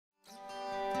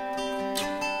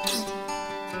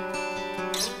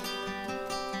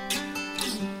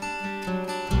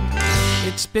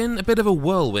It's been a bit of a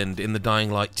whirlwind in the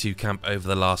Dying Light 2 camp over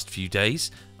the last few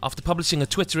days. After publishing a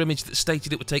Twitter image that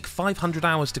stated it would take 500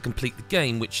 hours to complete the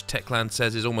game, which Techland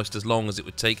says is almost as long as it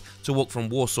would take to walk from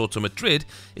Warsaw to Madrid,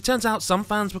 it turns out some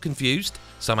fans were confused,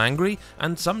 some angry,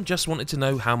 and some just wanted to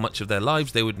know how much of their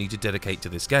lives they would need to dedicate to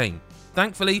this game.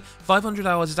 Thankfully, 500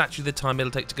 hours is actually the time it'll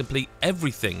take to complete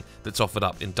everything that's offered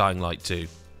up in Dying Light 2.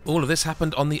 All of this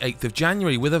happened on the 8th of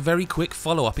January with a very quick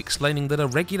follow-up explaining that a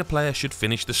regular player should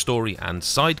finish the story and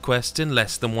side quests in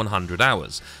less than 100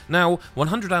 hours. Now,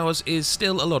 100 hours is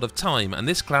still a lot of time, and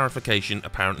this clarification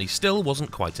apparently still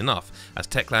wasn't quite enough, as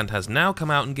Techland has now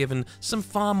come out and given some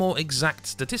far more exact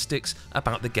statistics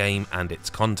about the game and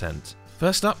its content.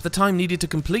 First up, the time needed to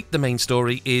complete the main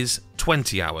story is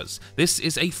 20 hours. This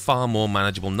is a far more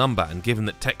manageable number, and given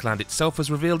that Techland itself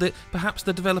has revealed it, perhaps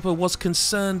the developer was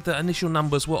concerned that initial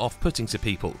numbers were off-putting to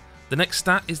people. The next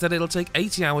stat is that it'll take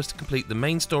 80 hours to complete the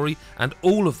main story and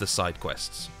all of the side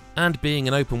quests. And being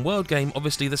an open world game,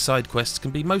 obviously the side quests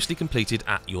can be mostly completed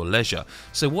at your leisure.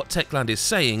 So what Techland is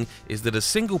saying is that a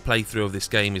single playthrough of this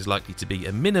game is likely to be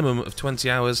a minimum of 20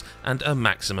 hours and a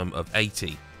maximum of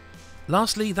 80.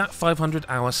 Lastly, that 500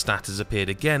 hour stat has appeared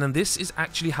again, and this is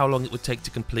actually how long it would take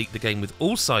to complete the game with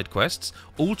all side quests,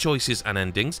 all choices and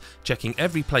endings, checking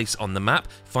every place on the map,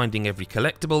 finding every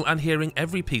collectible and hearing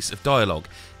every piece of dialogue.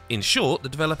 In short, the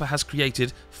developer has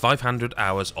created 500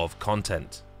 hours of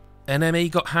content.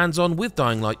 NME got hands-on with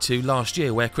Dying Light 2 last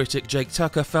year, where critic Jake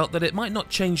Tucker felt that it might not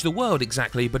change the world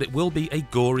exactly, but it will be a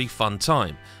gory fun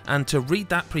time. And to read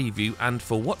that preview and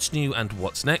for what's new and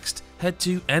what's next, head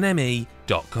to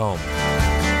nme.com.